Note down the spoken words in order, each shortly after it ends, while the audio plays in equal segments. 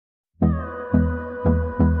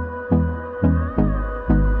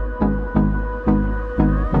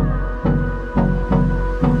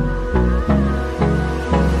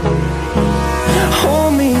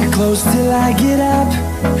close till I get up.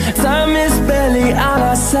 Time is barely on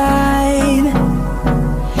our side.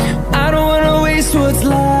 I don't wanna waste what's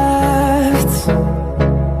left.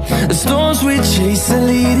 The storms we chase are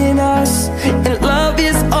leading us, and love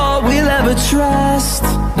is all we'll ever trust.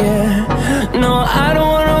 Yeah, no, I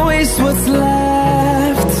don't wanna waste what's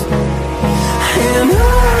left. And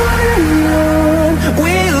on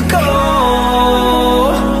we'll go,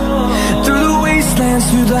 through the wastelands,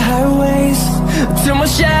 through the highways, till my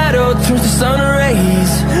shadow turns to sun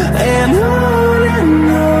rays. And on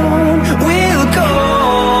we'll go,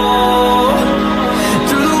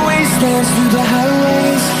 through the wastelands, through the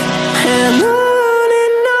highways, and on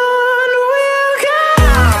we'll go.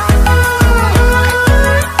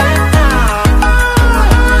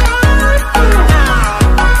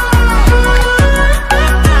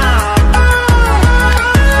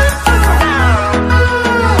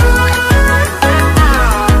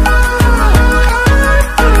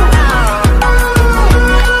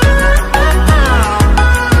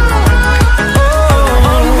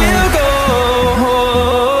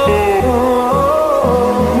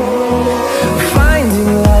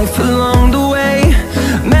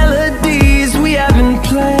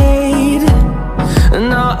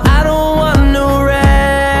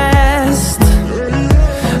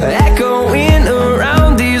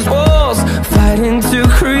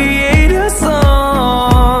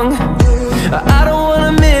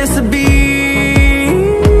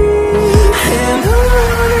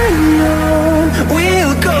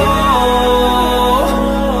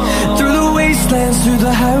 Through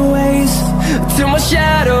the highways, till my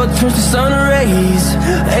shadow turns to sun rays.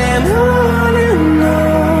 And on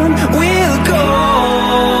we'll go,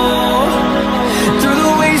 through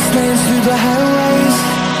the wastelands, through the highways,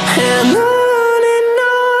 and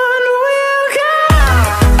on we'll go.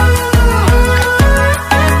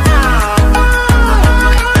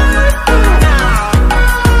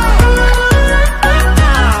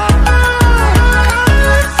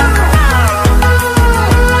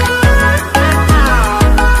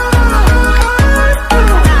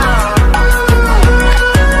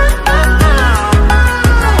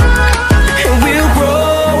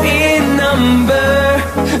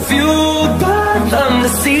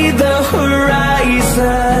 See the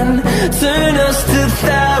horizon, turn us to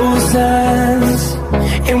thousands,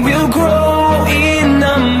 and we'll grow in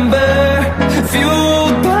number,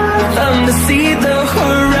 fueled by them to see the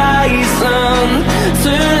horizon,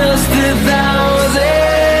 turn us to thousands.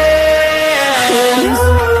 And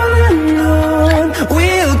on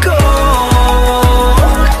we'll go,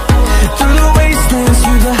 through the wastelands,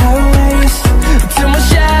 through the highways, till my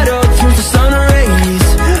shadow turns to sun rays.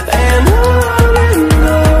 And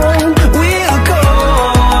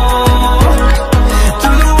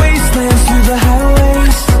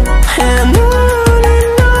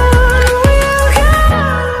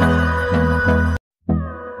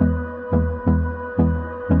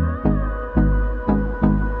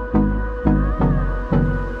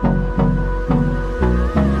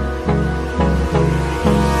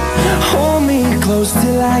close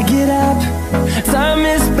till I get up. Time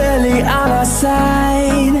is barely on our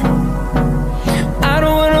side. I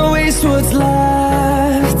don't wanna waste what's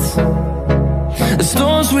left. The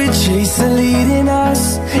storms we chase are leading us,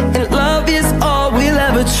 and love is all we'll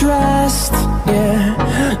ever trust. Yeah,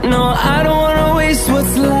 no, I don't wanna waste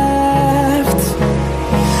what's left.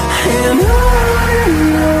 And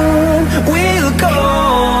on we'll go,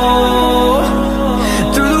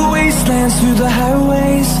 through the wastelands, through the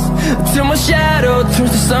highways, till my shadow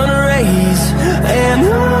turns to sun rays. And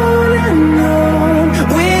on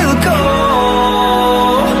we'll go,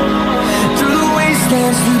 through the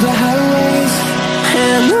wastelands, through the highways,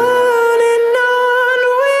 and on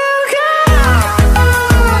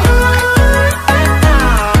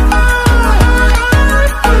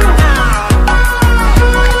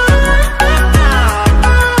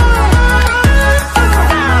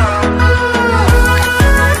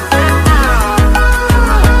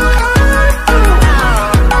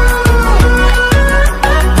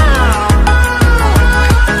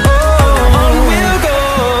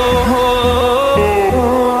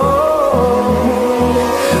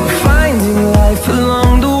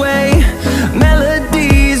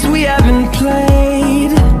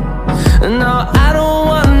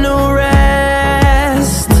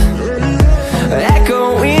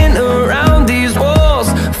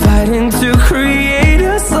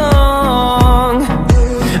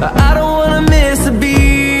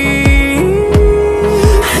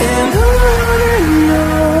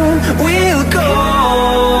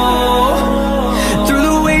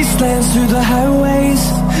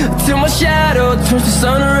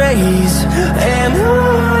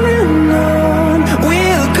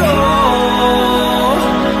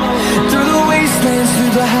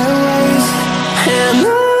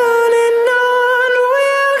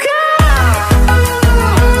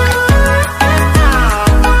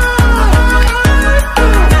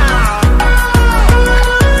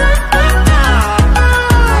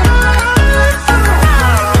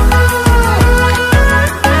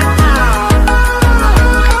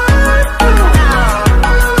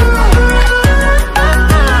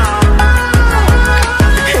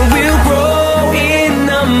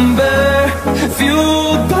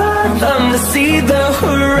see the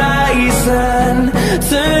horizon,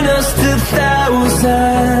 turn us to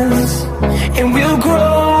thousands, and we'll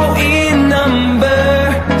grow in number,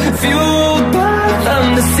 fueled by them.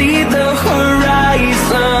 To see the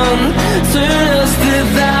horizon, turn us to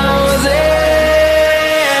thousands,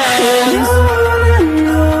 and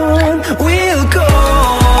on we'll go,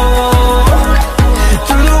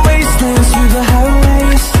 through the wastelands, through the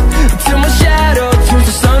highways, till my shadow turns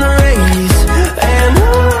to sun rays. And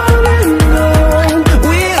on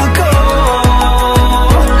we'll go,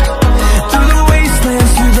 through the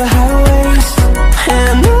wastelands, through the highways,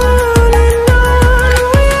 and on we'll go.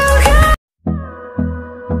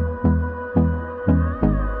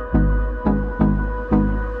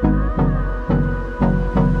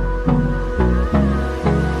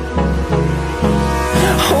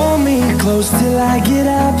 Hold me close till I get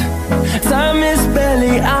up, time is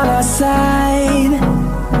barely on our side.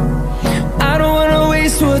 I don't wanna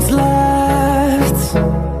waste what's left.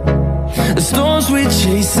 The storms we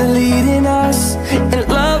chase are leading us, and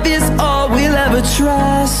love is all we'll ever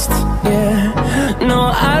trust. Yeah, no,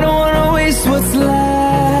 I don't wanna waste what's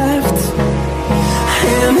left.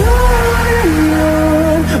 And on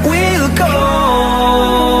we'll go,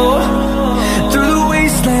 through the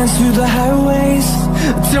wastelands, through the highways,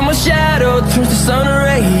 till my shadow turns to sun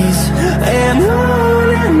rays. And on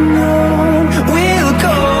we'll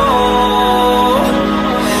go,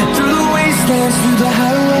 through the wastelands, through the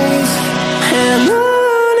highways, and on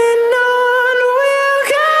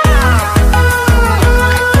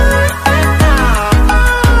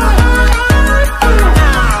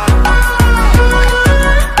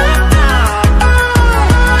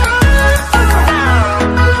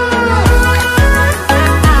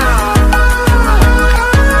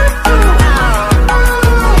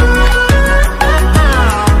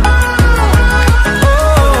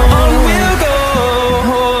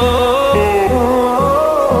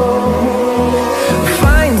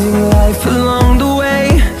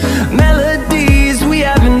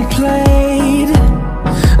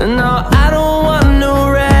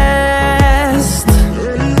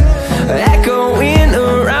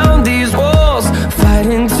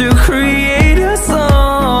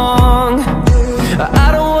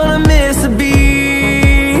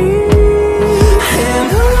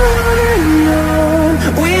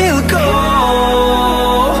we'll go.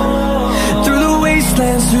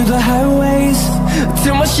 Through the highways,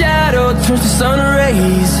 till my shadow turns to sun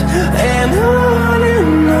rays. And on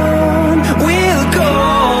we'll go,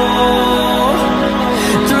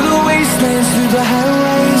 through the wastelands, through the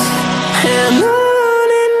highways, and on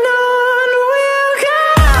we'll go.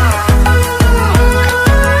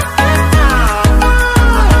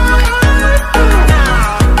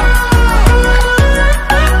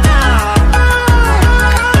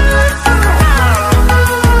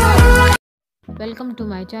 Welcome to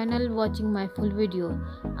my channel, watching my full video.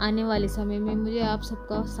 आने वाले समय में मुझे आप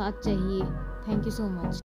सबका साथ चाहिए। Thank you so much.